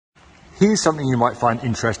Here's something you might find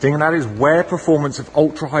interesting, and that is wear performance of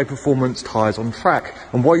ultra high performance tyres on track,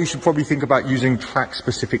 and why you should probably think about using track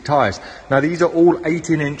specific tyres. Now these are all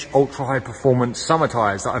 18-inch ultra high performance summer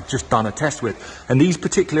tyres that I've just done a test with, and these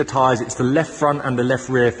particular tyres, it's the left front and the left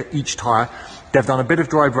rear for each tyre. They've done a bit of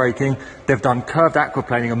dry braking, they've done curved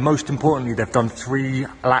aquaplaning, and most importantly they've done 3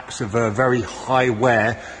 laps of a very high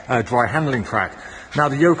wear dry handling track. Now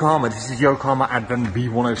the Yokohama, this is Yokohama Advan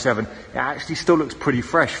V107, it actually still looks pretty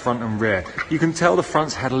fresh front and rear. You can tell the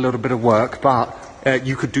front's had a little bit of work, but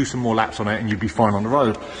you could do some more laps on it and you'd be fine on the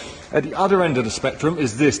road. At the other end of the spectrum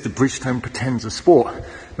is this, the Bridgestone Potenza Sport.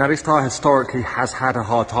 Now this tyre historically has had a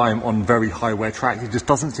hard time on very high wear tracks, it just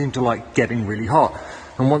doesn't seem to like getting really hot.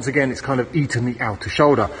 And once again, it's kind of eaten the outer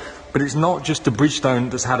shoulder. But it's not just the Bridgestone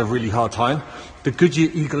that's had a really hard time. The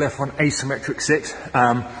Goodyear Eagle F1 Asymmetric 6,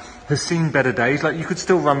 has seen better days. Like, you could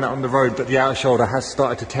still run that on the road, but the outer shoulder has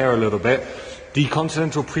started to tear a little bit. The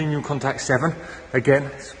Continental Premium Contact 7, again,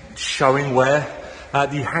 showing wear.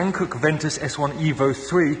 The Hankook Ventus S1 Evo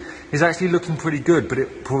 3 is actually looking pretty good, but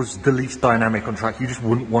it was the least dynamic on track. You just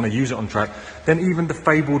wouldn't want to use it on track. Then even the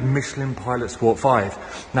fabled Michelin Pilot Sport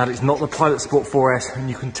 5. Now it's not the Pilot Sport 4S, and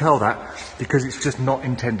you can tell that because it's just not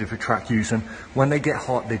intended for track use, and when they get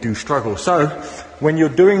hot they do struggle. So when you're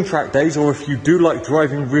doing track days, or if you do like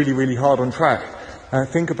driving really hard on track,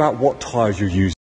 think about what tyres you're using.